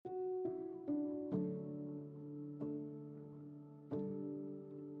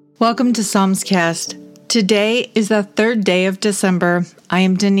Welcome to Psalmscast. Today is the third day of December. I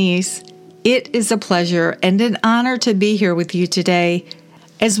am Denise. It is a pleasure and an honor to be here with you today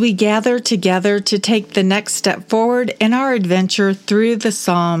as we gather together to take the next step forward in our adventure through the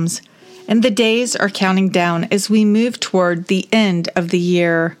Psalms. And the days are counting down as we move toward the end of the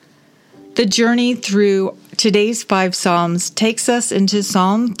year. The journey through today's 5 Psalms takes us into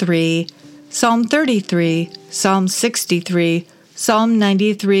Psalm 3, Psalm 33, Psalm 63, Psalm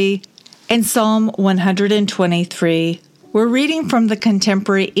 93, and Psalm 123. We're reading from the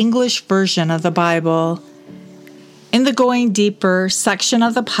Contemporary English Version of the Bible. In the Going Deeper section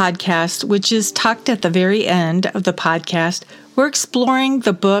of the podcast, which is tucked at the very end of the podcast, we're exploring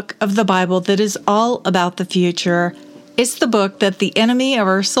the book of the Bible that is all about the future. It's the book that the enemy of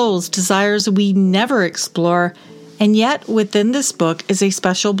our souls desires we never explore, and yet within this book is a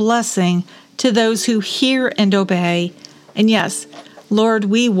special blessing to those who hear and obey. And yes, Lord,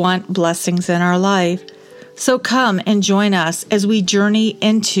 we want blessings in our life. So come and join us as we journey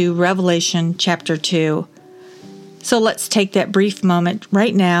into Revelation chapter 2. So let's take that brief moment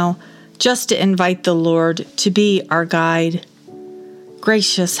right now just to invite the Lord to be our guide.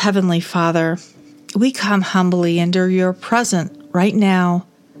 Gracious Heavenly Father, we come humbly into your presence right now.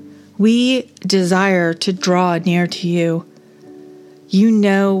 We desire to draw near to you. You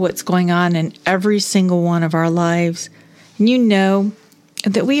know what's going on in every single one of our lives. And you know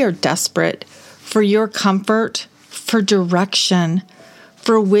that we are desperate for your comfort, for direction,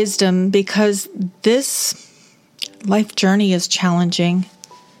 for wisdom, because this life journey is challenging.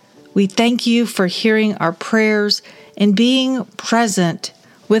 We thank you for hearing our prayers and being present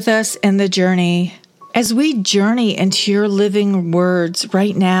with us in the journey. As we journey into your living words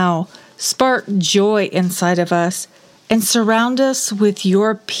right now, spark joy inside of us and surround us with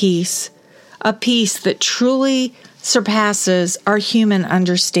your peace, a peace that truly surpasses our human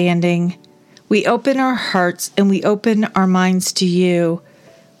understanding. We open our hearts and we open our minds to you.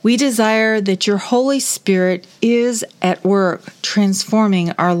 We desire that your Holy Spirit is at work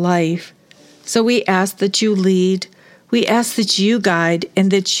transforming our life. So we ask that you lead, we ask that you guide, and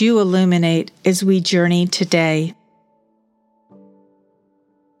that you illuminate as we journey today.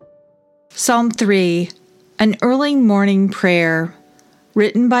 Psalm 3, an early morning prayer,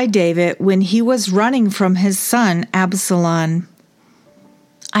 written by David when he was running from his son Absalom.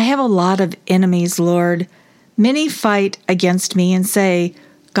 I have a lot of enemies, Lord. Many fight against me and say,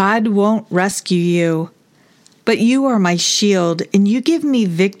 God won't rescue you. But you are my shield, and you give me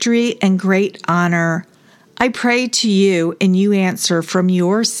victory and great honor. I pray to you, and you answer from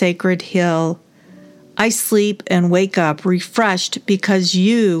your sacred hill. I sleep and wake up refreshed because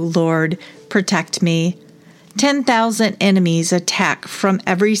you, Lord, protect me. 10,000 enemies attack from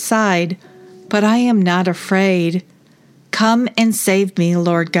every side, but I am not afraid. Come and save me,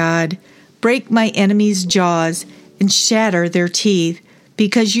 Lord God. Break my enemies' jaws and shatter their teeth,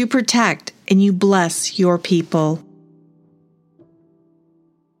 because you protect and you bless your people.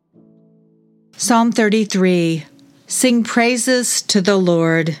 Psalm 33. Sing praises to the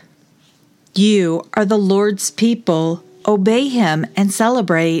Lord. You are the Lord's people. Obey him and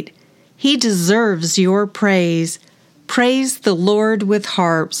celebrate. He deserves your praise. Praise the Lord with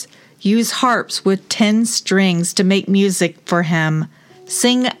harps. Use harps with 10 strings to make music for him.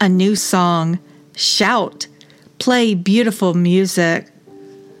 Sing a new song. Shout. Play beautiful music.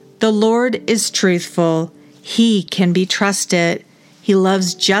 The Lord is truthful. He can be trusted. He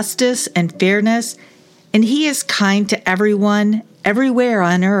loves justice and fairness, and he is kind to everyone, everywhere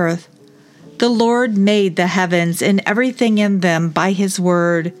on earth. The Lord made the heavens and everything in them by his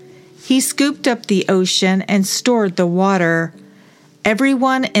word. He scooped up the ocean and stored the water.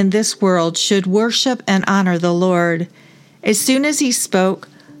 Everyone in this world should worship and honor the Lord. As soon as he spoke,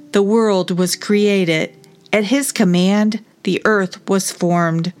 the world was created. At his command, the earth was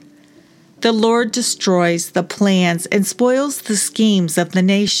formed. The Lord destroys the plans and spoils the schemes of the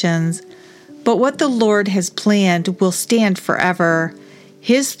nations. But what the Lord has planned will stand forever.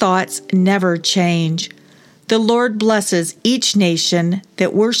 His thoughts never change. The Lord blesses each nation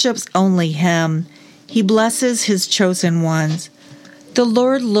that worships only him. He blesses his chosen ones. The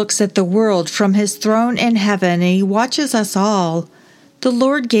Lord looks at the world from his throne in heaven, and he watches us all. The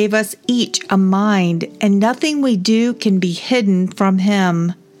Lord gave us each a mind, and nothing we do can be hidden from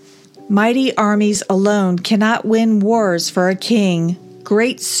him. Mighty armies alone cannot win wars for a king.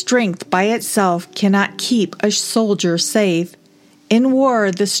 Great strength by itself cannot keep a soldier safe. In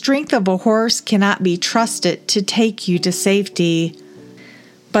war, the strength of a horse cannot be trusted to take you to safety.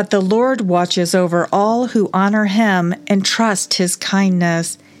 But the Lord watches over all who honor him and trust his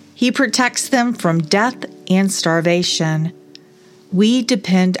kindness. He protects them from death and starvation. We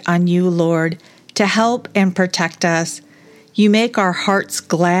depend on you, Lord, to help and protect us. You make our hearts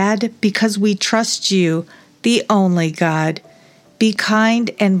glad because we trust you, the only God. Be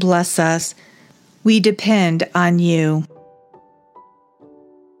kind and bless us. We depend on you.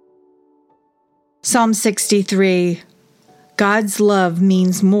 Psalm 63. God's love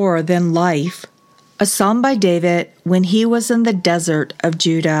means more than life. A psalm by David when he was in the desert of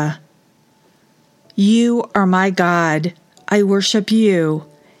Judah. You are my God. I worship you.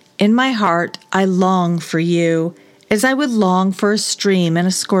 In my heart, I long for you, as I would long for a stream in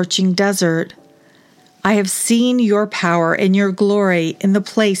a scorching desert. I have seen your power and your glory in the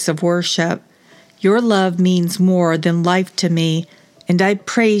place of worship. Your love means more than life to me, and I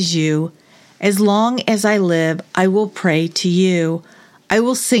praise you. As long as I live, I will pray to you. I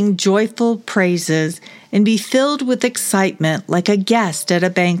will sing joyful praises and be filled with excitement like a guest at a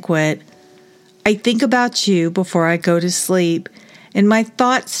banquet. I think about you before I go to sleep, and my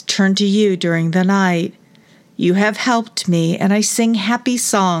thoughts turn to you during the night. You have helped me, and I sing happy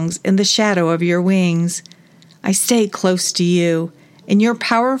songs in the shadow of your wings. I stay close to you, and your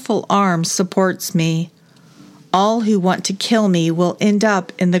powerful arm supports me. All who want to kill me will end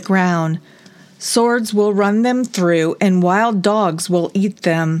up in the ground. Swords will run them through, and wild dogs will eat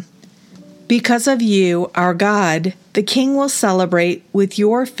them. Because of you, our God, the King will celebrate with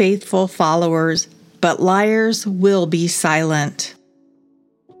your faithful followers, but liars will be silent.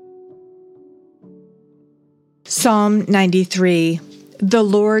 Psalm 93. The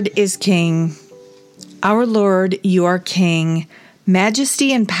Lord is King. Our Lord, you are King.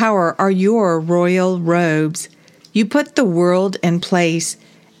 Majesty and power are your royal robes. You put the world in place,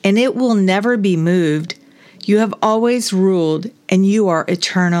 and it will never be moved. You have always ruled, and you are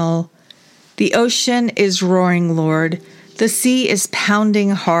eternal. The ocean is roaring, Lord. The sea is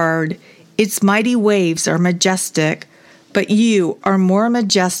pounding hard. Its mighty waves are majestic, but you are more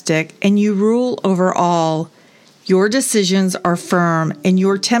majestic, and you rule over all. Your decisions are firm, and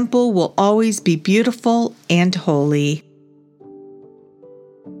your temple will always be beautiful and holy.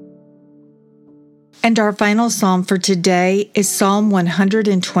 And our final psalm for today is Psalm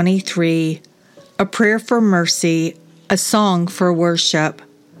 123, a prayer for mercy, a song for worship.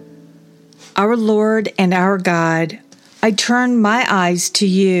 Our Lord and our God, I turn my eyes to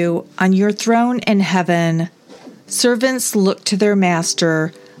you on your throne in heaven. Servants look to their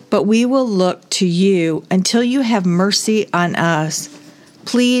master, but we will look to you until you have mercy on us.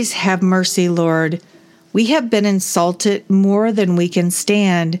 Please have mercy, Lord. We have been insulted more than we can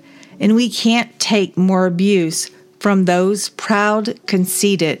stand, and we can't take more abuse from those proud,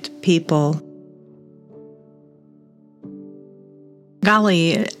 conceited people.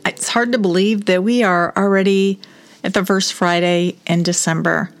 Golly, it's hard to believe that we are already at the first Friday in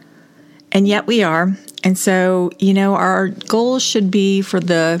December, and yet we are. And so, our goal should be for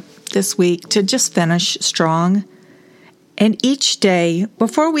this week to just finish strong. And each day,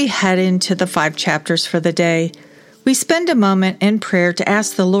 before we head into the 5 chapters for the day, we spend a moment in prayer to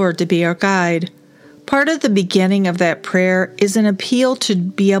ask the Lord to be our guide. Part of the beginning of that prayer is an appeal to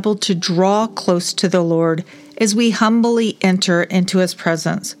be able to draw close to the Lord as we humbly enter into His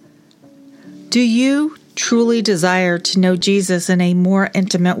presence. Do you truly desire to know Jesus in a more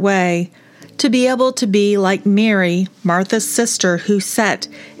intimate way? To be able to be like Mary, Martha's sister, who sat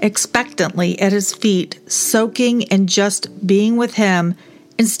expectantly at His feet, soaking and just being with Him,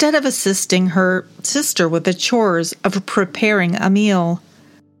 instead of assisting her sister with the chores of preparing a meal.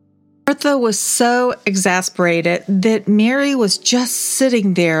 Martha was so exasperated that Mary was just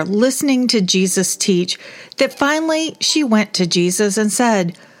sitting there listening to Jesus teach that finally she went to Jesus and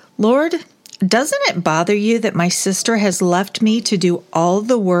said, "Lord, doesn't it bother you that my sister has left me to do all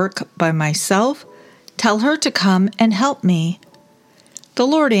the work by myself? Tell her to come and help me." The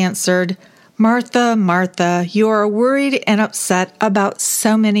Lord answered, "Martha, Martha, you are worried and upset about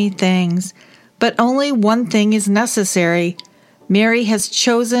so many things, but only one thing is necessary. Mary has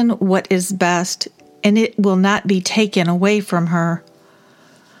chosen what is best, and it will not be taken away from her."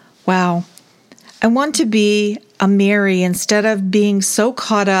 Wow. I want to be a Mary instead of being so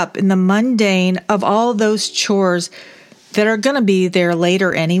caught up in the mundane of all those chores that are going to be there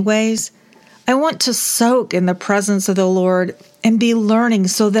later anyways. I want to soak in the presence of the Lord and be learning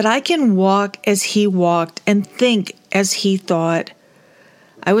so that I can walk as He walked and think as He thought.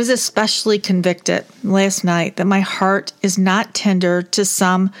 I was especially convicted last night that my heart is not tender to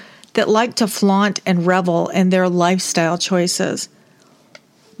some that like to flaunt and revel in their lifestyle choices.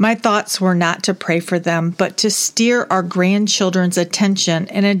 My thoughts were not to pray for them, but to steer our grandchildren's attention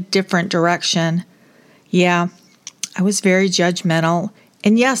in a different direction. Yeah, I was very judgmental,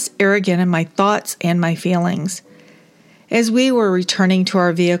 and yes, arrogant in my thoughts and my feelings. As we were returning to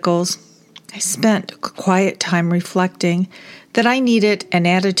our vehicles, I spent a quiet time reflecting that I needed an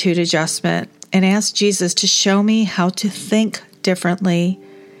attitude adjustment and asked Jesus to show me how to think differently.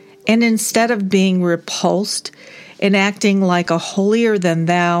 And instead of being repulsed and acting like a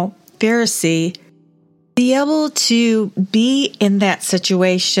holier-than-thou Pharisee, be able to be in that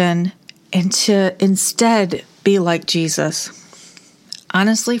situation and to instead be like Jesus.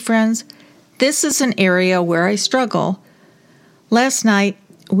 Honestly, friends, this is an area where I struggle. Last night,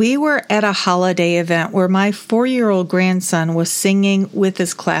 we were at a holiday event where my 4-year-old grandson was singing with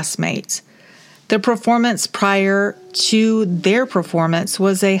his classmates. The performance prior to their performance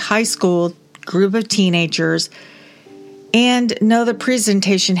was a high school group of teenagers. And no, the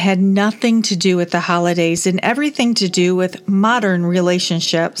presentation had nothing to do with the holidays and everything to do with modern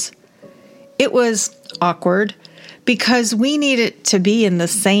relationships. It was awkward because we needed to be in the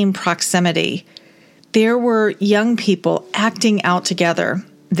same proximity. There were young people acting out together.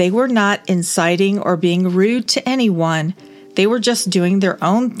 They were not inciting or being rude to anyone. They were just doing their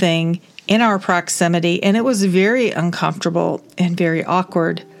own thing in our proximity, and it was very uncomfortable and very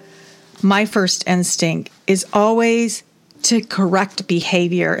awkward. My first instinct is always to correct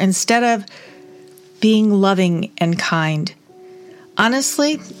behavior instead of being loving and kind.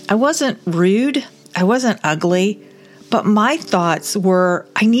 Honestly, I wasn't rude, I wasn't ugly, but my thoughts were,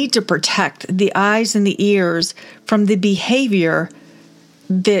 I need to protect the eyes and the ears from the behavior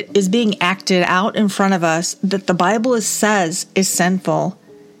that is being acted out in front of us that the Bible says is sinful.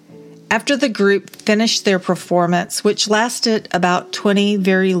 After the group finished their performance, which lasted about 20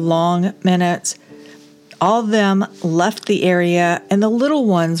 very long minutes, all of them left the area and the little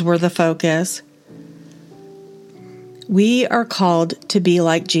ones were the focus. We are called to be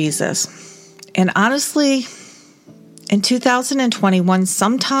like Jesus. And honestly, in 2021,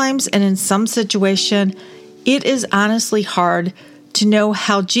 sometimes and in some situation, it is honestly hard to know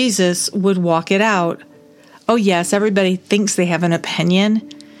how Jesus would walk it out. Oh yes, everybody thinks they have an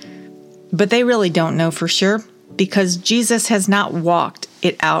opinion, but they really don't know for sure because Jesus has not walked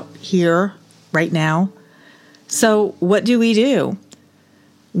it out here right now. So what do?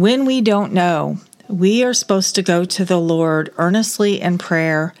 When we don't know, we are supposed to go to the Lord earnestly in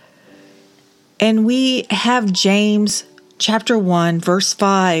prayer. And we have James chapter 1, verse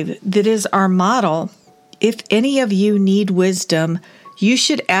 5, that is our model. If any of you need wisdom, you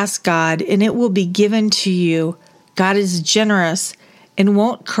should ask God, and it will be given to you. God is generous and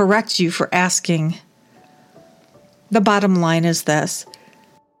won't correct you for asking. The bottom line is this.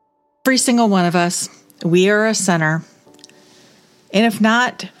 Every single one of us, we are a sinner. And if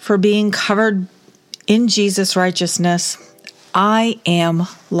not for being covered in Jesus' righteousness, I am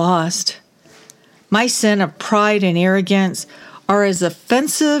lost. My sin of pride and arrogance are as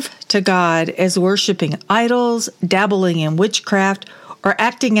offensive to God as worshiping idols, dabbling in witchcraft, or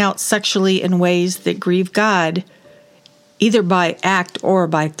acting out sexually in ways that grieve God, either by act or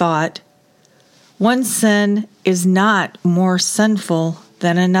by thought. One sin is not more sinful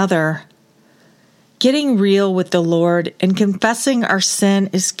than another. Getting real with the Lord and confessing our sin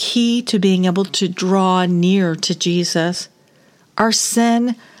is key to being able to draw near to Jesus. Our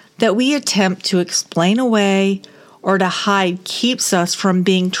sin that we attempt to explain away or to hide keeps us from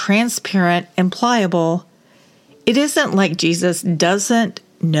being transparent and pliable. It isn't like Jesus doesn't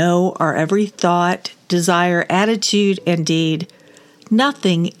know our every thought, desire, attitude, and deed.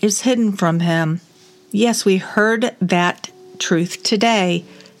 Nothing is hidden from him. Yes, we heard that truth today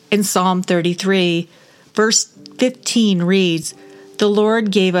in Psalm 33. Verse 15 reads, "The Lord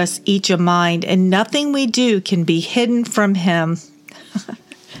gave us each a mind, and nothing we do can be hidden from him."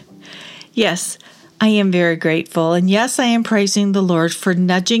 Yes, I am very grateful, and yes, I am praising the Lord for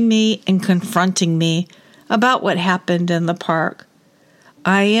nudging me and confronting me about what happened in the park.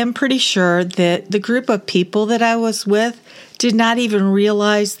 I am pretty sure that the group of people that I was with did not even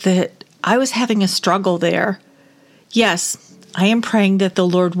realize that I was having a struggle there. Yes, I am praying that the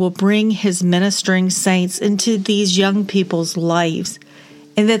Lord will bring his ministering saints into these young people's lives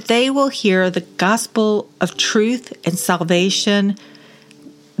and that they will hear the gospel of truth and salvation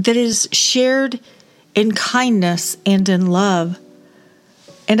that is shared in kindness and in love.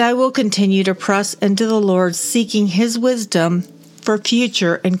 And I will continue to press into the Lord, seeking his wisdom for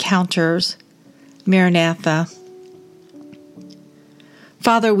future encounters. Maranatha.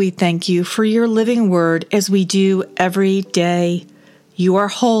 Father, we thank you for your living word as we do every day. You are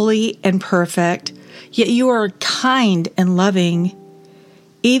holy and perfect, yet you are kind and loving.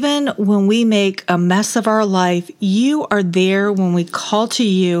 Even when we make a mess of our life, you are there when we call to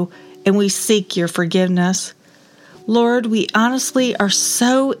you and we seek your forgiveness. Lord, we honestly are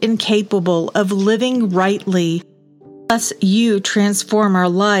so incapable of living rightly Thus, you transform our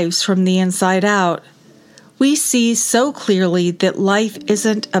lives from the inside out. We see so clearly that life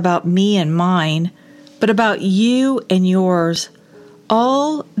isn't about me and mine, but about you and yours.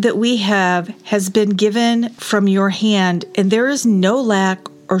 All that we have has been given from your hand, and there is no lack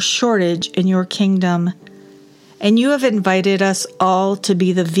or shortage in your kingdom. And you have invited us all to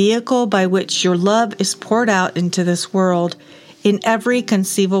be the vehicle by which your love is poured out into this world in every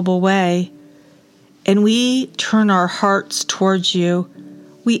conceivable way. And we turn our hearts towards you.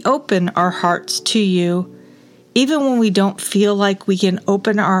 We open our hearts to you. Even when we don't feel like we can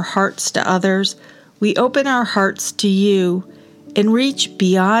open our hearts to others, we open our hearts to you and reach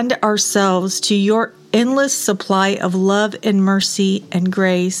beyond ourselves to your endless supply of love and mercy and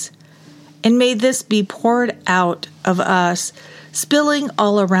grace. And may this be poured out of us, spilling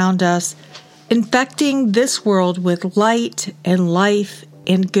all around us, infecting this world with light and life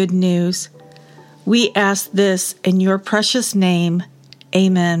and good news. We ask this in your precious name.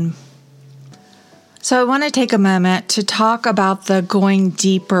 Amen. So I want to take a moment to talk about the going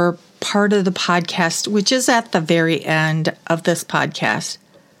deeper part of the podcast, which is at the very end of this podcast.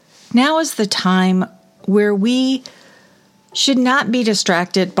 Now is the time where we should not be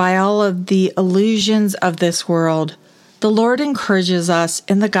distracted by all of the illusions of this world. The Lord encourages us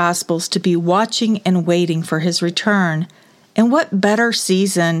in the Gospels to be watching and waiting for His return. And what better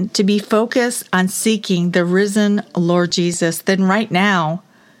season to be focused on seeking the risen Lord Jesus than right now?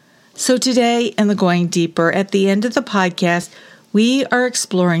 So today, in the Going Deeper, at the end of the podcast, we are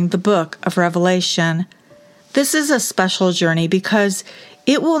exploring the book of Revelation. This is a special journey because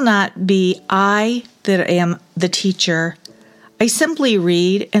it will not be I that am the teacher. I simply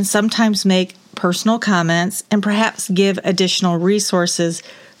read and sometimes make personal comments and perhaps give additional resources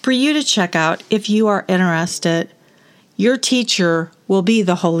for you to check out if you are interested. Your teacher will be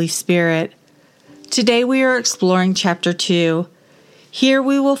the Holy Spirit. Today we are exploring chapter 2. Here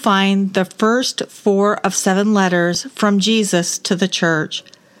we will find the first 4 of 7 letters from Jesus to the church.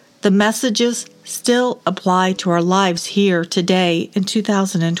 The messages still apply to our lives here today in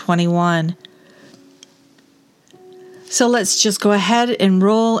 2021. So let's just go ahead and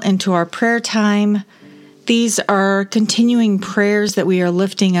roll into our prayer time. These are continuing prayers that we are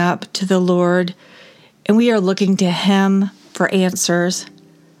lifting up to the Lord, and we are looking to Him for answers.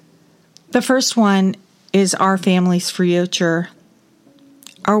 The first one is our family's future.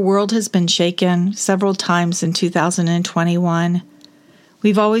 Our world has been shaken several times in 2021.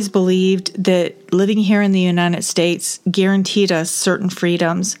 We've always believed that living here in the United States guaranteed us certain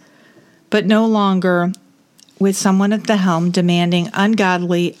freedoms, but no longer with someone at the helm demanding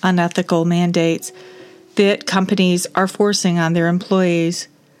ungodly, unethical mandates that companies are forcing on their employees.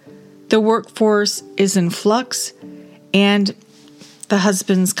 The workforce is in flux, and the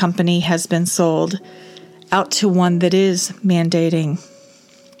husband's company has been sold out to one that is mandating.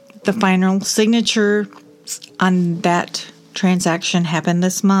 The final signature on that transaction happened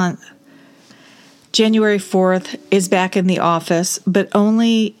this month. January 4th is back in the office, but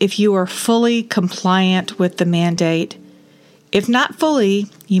only if you are fully compliant with the mandate. If not fully,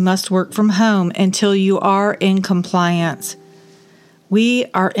 you must work from home until you are in compliance. We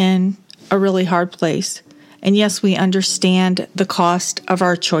are in a really hard place, and yes, we understand the cost of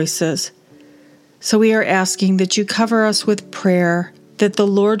our choices. So we are asking that you cover us with prayer, that the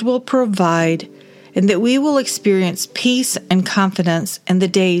Lord will provide, and that we will experience peace and confidence in the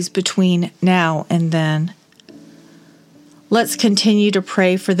days between now and then. Let's continue to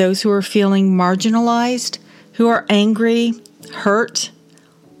pray for those who are feeling marginalized, who are angry, hurt,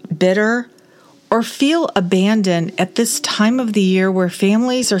 bitter, or feel abandoned at this time of the year where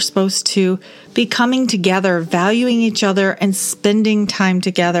families are supposed to be coming together, valuing each other, and spending time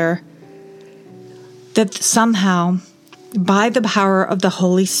together. That somehow, by the power of the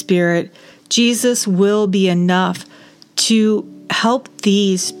Holy Spirit, Jesus will be enough to help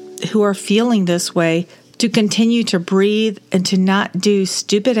these who are feeling this way to continue to breathe and to not do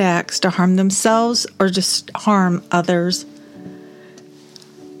stupid acts to harm themselves or just harm others.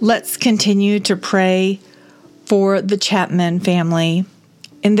 Let's continue to pray for the Chapman family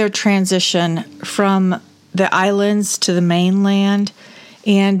in their transition from the islands to the mainland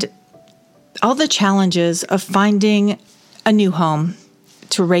and all the challenges of finding a new home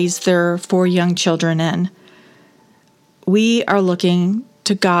to raise their 4 young children in. We are looking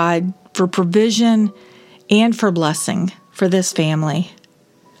to God for provision and for blessing for this family.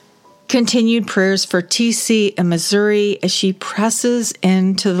 Continued prayers for TC in Missouri as she presses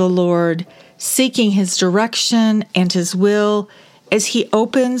into the Lord, seeking His direction and His will as He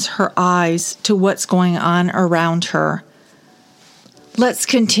opens her eyes to what's going on around her. Let's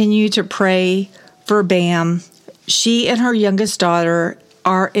continue to pray for Bam. She and her youngest daughter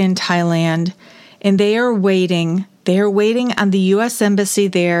are in Thailand, and they are waiting. They are waiting on the U.S. Embassy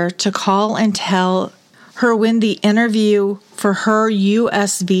there to call and tell her when the interview for her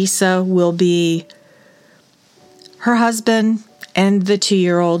U.S. visa will be. Her husband and the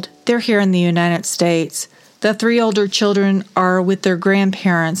 2-year-old, they're here in the United States. The 3 older children are with their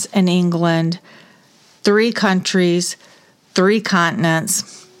grandparents in England. 3 countries, 3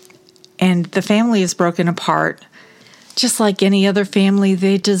 continents, and the family is broken apart. Just like any other family,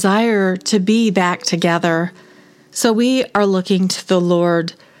 they desire to be back together. So we are looking to the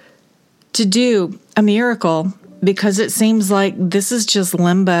Lord to do a miracle, because it seems like this is just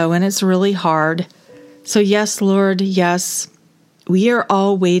limbo and it's really hard. So yes, Lord, yes, we are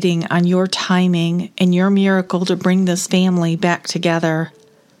all waiting on your timing and your miracle to bring this family back together.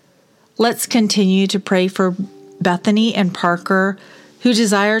 Let's continue to pray for Bethany and Parker, who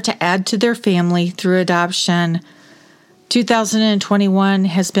desire to add to their family through adoption. 2021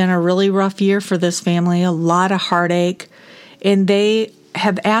 has been a really rough year for this family, a lot of heartache, and they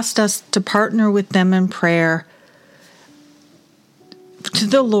have asked us to partner with them in prayer to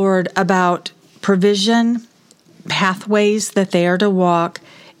the Lord about provision, pathways that they are to walk,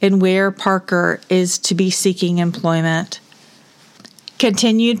 and where Parker is to be seeking employment.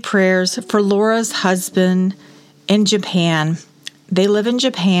 Continued prayers for Laura's husband in Japan. They live in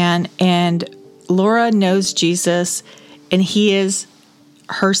Japan, and Laura knows Jesus, and he is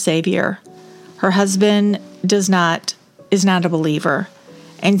her Savior. Her husband is not a believer.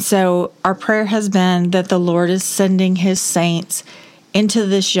 And so our prayer has been that the Lord is sending his saints into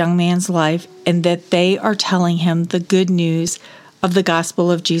this young man's life, and that they are telling him the good news of the gospel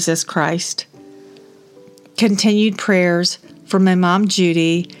of Jesus Christ. Continued prayers for my mom,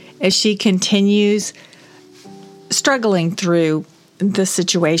 Judy, as she continues struggling through the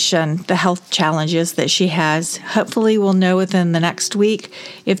situation, the health challenges that she has. Hopefully we'll know within the next week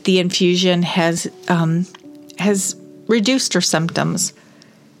if the infusion has reduced her symptoms.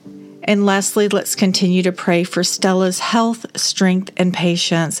 And lastly, let's continue to pray for Stella's health, strength, and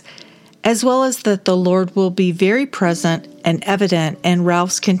patience, as well as that the Lord will be very present and evident in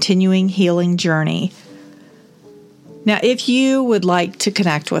Ralph's continuing healing journey. Now, if you would like to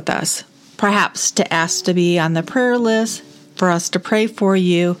connect with us, perhaps to ask to be on the prayer list, for us to pray for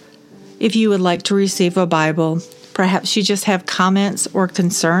you, if you would like to receive a Bible, perhaps you just have comments or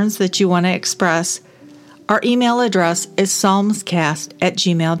concerns that you want to express, our email address is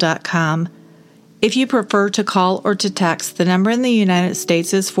psalmscast@gmail.com. If you prefer to call or to text, the number in the United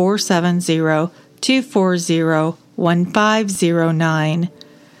States is 470-240-1509.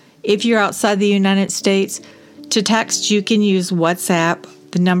 If you're outside the United States, to text, you can use WhatsApp.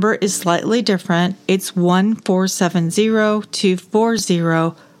 The number is slightly different. It's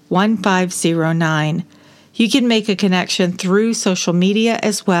 1-470-240-1509. You can make a connection through social media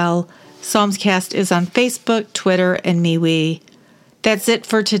as well. Psalmscast is on Facebook, Twitter, and MeWe. That's it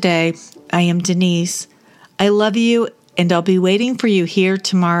for today. I am Denise. I love you, and I'll be waiting for you here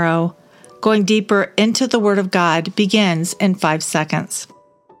tomorrow. Going deeper into the Word of God begins in 5 seconds.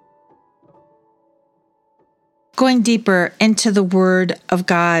 Going deeper into the Word of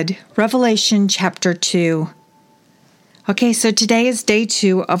God, Revelation chapter 2. Okay, so today is day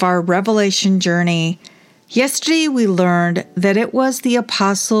 2 of our Revelation journey. Yesterday we learned that it was the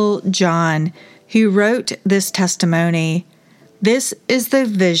Apostle John who wrote this testimony. This is the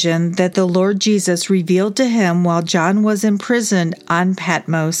vision that the Lord Jesus revealed to him while John was imprisoned on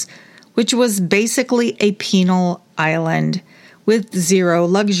Patmos, which was basically a penal island with 0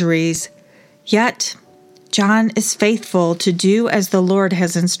 luxuries. Yet, John is faithful to do as the Lord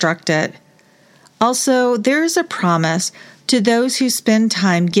has instructed. Also, there is a promise to those who spend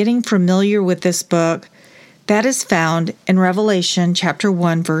time getting familiar with this book. That is found in Revelation chapter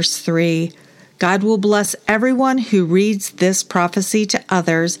 1, verse 3. God will bless everyone who reads this prophecy to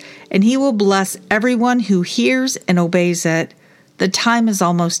others, and he will bless everyone who hears and obeys it. The time is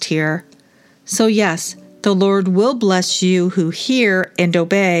almost here. So yes, the Lord will bless you who hear and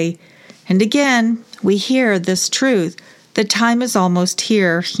obey. And again, we hear this truth. The time is almost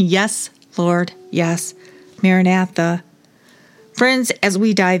here. Yes, Lord, yes. Maranatha. Friends, as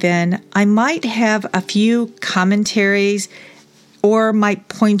we dive in, I might have a few commentaries or might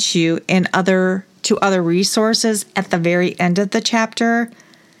point you to other resources at the very end of the chapter.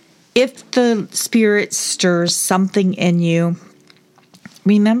 If the Spirit stirs something in you,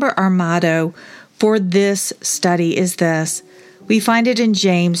 remember our motto for this study is this. We find it in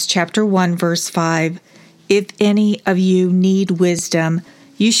James chapter 1, verse 5. If any of you need wisdom,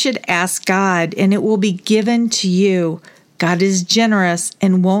 you should ask God, and it will be given to you. God is generous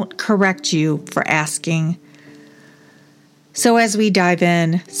and won't correct you for asking. So as we dive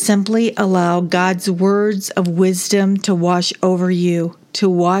in, simply allow God's words of wisdom to wash over you, to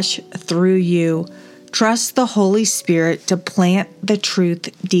wash through you. Trust the Holy Spirit to plant the truth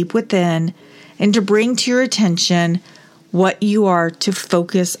deep within and to bring to your attention what you are to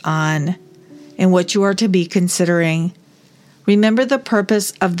focus on and what you are to be considering. Remember, the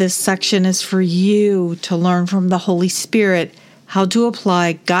purpose of this section is for you to learn from the Holy Spirit how to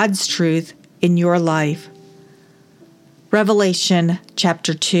apply God's truth in your life. Revelation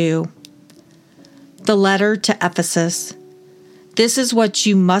chapter 2. The letter to Ephesus. This is what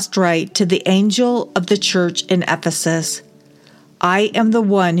you must write to the angel of the church in Ephesus. I am the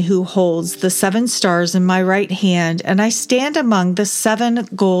one who holds the 7 stars in my right hand, and I stand among the 7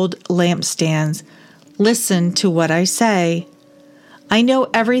 gold lampstands. Listen to what I say. I know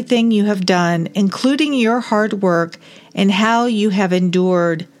everything you have done, including your hard work and how you have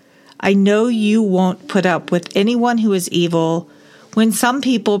endured. I know you won't put up with anyone who is evil. When some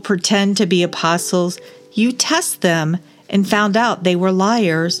people pretend to be apostles, you test them and found out they were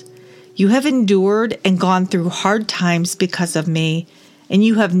liars. You have endured and gone through hard times because of me, and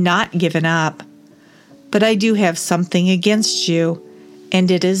you have not given up. But I do have something against you, and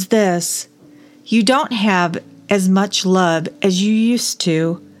it is this. You don't have as much love as you used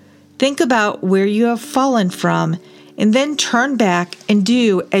to. Think about where you have fallen from, and then turn back and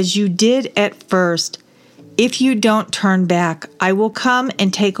do as you did at first. If you don't turn back, I will come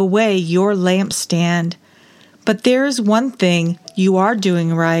and take away your lampstand. But there is one thing you are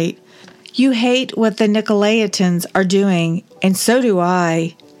doing right. You hate what the Nicolaitans are doing, and so do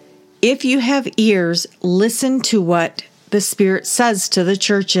I. If you have ears, listen to what the Spirit says to the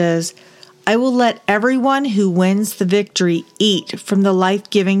churches. I will let everyone who wins the victory eat from the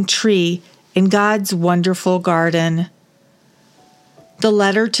life-giving tree in God's wonderful garden. The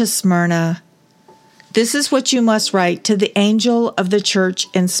letter to Smyrna. This is what you must write to the angel of the church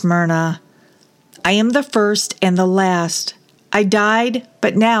in Smyrna. I am the first and the last. I died,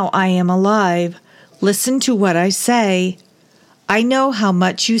 but now I am alive. Listen to what I say. I know how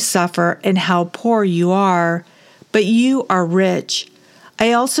much you suffer and how poor you are, but you are rich.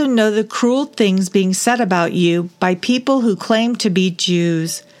 I also know the cruel things being said about you by people who claim to be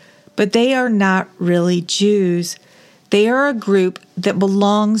Jews, but they are not really Jews. They are a group that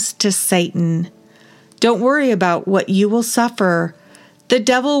belongs to Satan. Don't worry about what you will suffer. The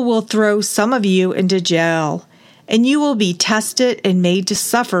devil will throw some of you into jail, and you will be tested and made to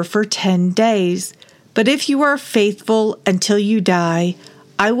suffer for 10 days. But if you are faithful until you die,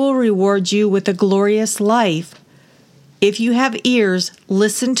 I will reward you with a glorious life. If you have ears,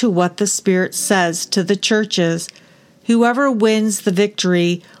 listen to what the Spirit says to the churches. Whoever wins the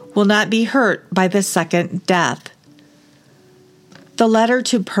victory will not be hurt by the second death. The letter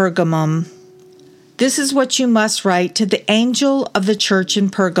to Pergamum. This is what you must write to the angel of the church in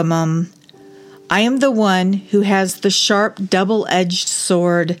Pergamum. I am the one who has the sharp double-edged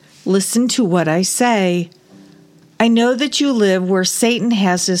sword. Listen to what I say. I know that you live where Satan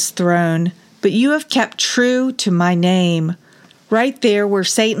has his throne, but you have kept true to my name. Right there where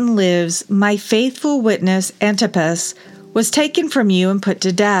Satan lives, my faithful witness Antipas was taken from you and put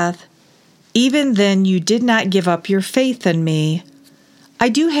to death. Even then you did not give up your faith in me. I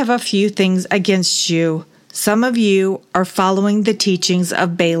do have a few things against you. Some of you are following the teachings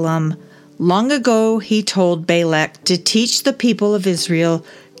of Balaam. Long ago he told Balak to teach the people of Israel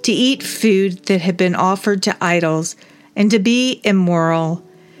to eat food that had been offered to idols and to be immoral.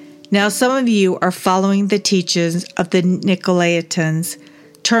 Now some of you are following the teachings of the Nicolaitans.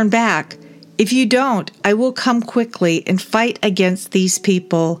 Turn back. If you don't, I will come quickly and fight against these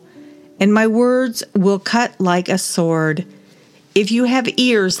people, and my words will cut like a sword. If you have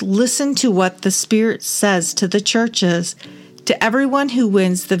ears, listen to what the Spirit says to the churches. To everyone who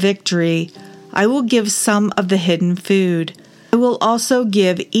wins the victory, I will give some of the hidden food. I will also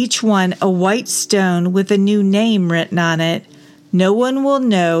give each one a white stone with a new name written on it. No one will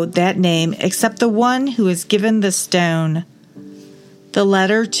know that name except the one who is given the stone. The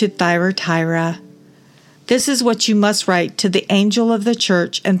letter to Thyatira. This is what you must write to the angel of the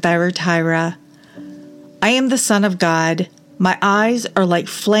church in Thyatira. I am the Son of God. My eyes are like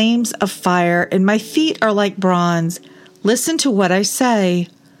flames of fire, and my feet are like bronze. Listen to what I say.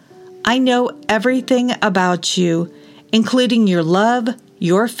 I know everything about you, including your love,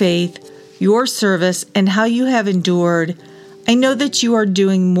 your faith, your service, and how you have endured. I know that you are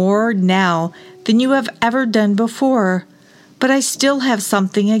doing more now than you have ever done before, but I still have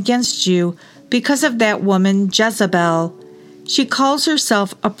something against you because of that woman Jezebel. She calls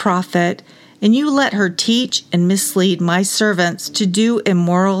herself a prophet, and you let her teach and mislead my servants to do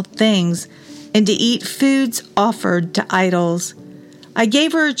immoral things and to eat foods offered to idols. I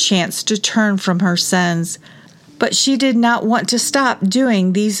gave her a chance to turn from her sins, but she did not want to stop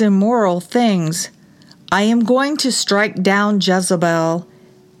doing these immoral things. I am going to strike down Jezebel.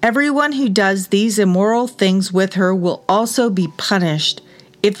 Everyone who does these immoral things with her will also be punished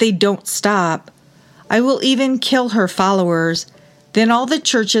if they don't stop. I will even kill her followers. Then all the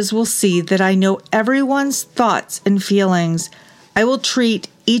churches will see that I know everyone's thoughts and feelings. I will treat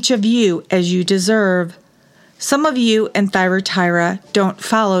each of you as you deserve. Some of you in Thyatira don't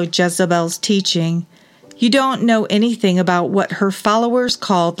follow Jezebel's teaching. You don't know anything about what her followers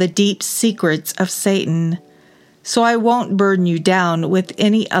call the deep secrets of Satan. So I won't burden you down with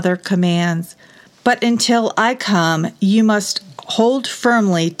any other commands. But until I come, you must hold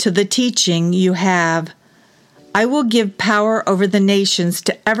firmly to the teaching you have. I will give power over the nations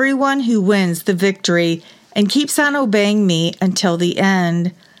to everyone who wins the victory and keeps on obeying me until the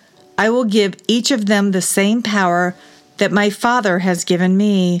end. I will give each of them the same power that my Father has given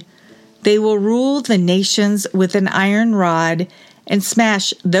me. They will rule the nations with an iron rod and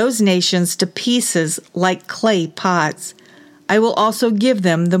smash those nations to pieces like clay pots. I will also give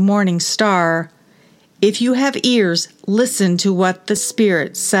them the morning star. If you have ears, listen to what the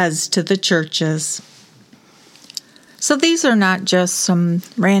Spirit says to the churches. So these are not just some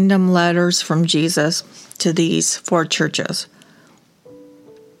random letters from Jesus to these 4 churches.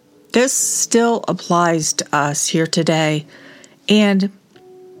 This still applies to us here today, and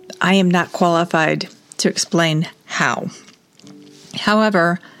I am not qualified to explain how.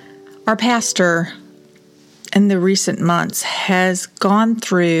 However, our pastor in the recent months has gone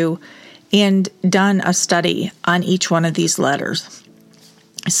through and done a study on each one of these letters.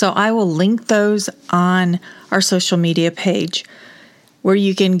 So I will link those on our social media page where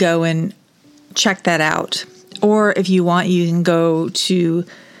you can go and check that out. Or if you want, you can go to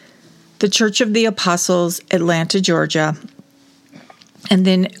the Church of the Apostles, Atlanta, Georgia, and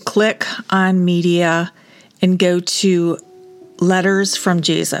then click on media and go to Letters from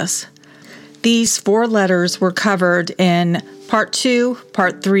Jesus. These 4 letters were covered in Part 2,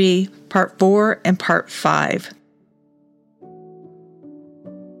 Part 3, Part 4, and Part 5.